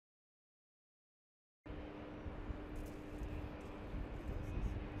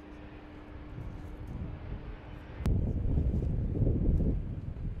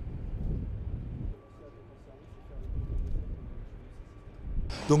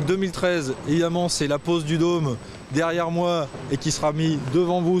Donc 2013, évidemment, c'est la pose du dôme derrière moi et qui sera mis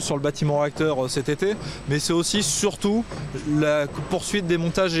devant vous sur le bâtiment réacteur cet été, mais c'est aussi surtout la poursuite des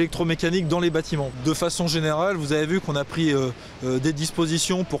montages électromécaniques dans les bâtiments. De façon générale, vous avez vu qu'on a pris des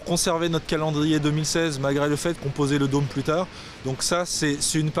dispositions pour conserver notre calendrier 2016 malgré le fait qu'on posait le dôme plus tard. Donc ça, c'est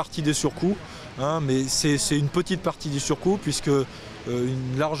une partie des surcoûts, hein, mais c'est une petite partie du surcoût puisque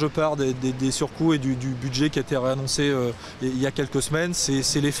une large part des surcoûts et du budget qui a été réannoncé il y a quelques semaines,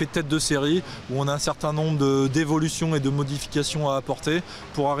 c'est l'effet tête de série où on a un certain nombre d'évolutions et de modifications à apporter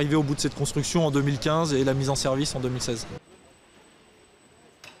pour arriver au bout de cette construction en 2015 et la mise en service en 2016.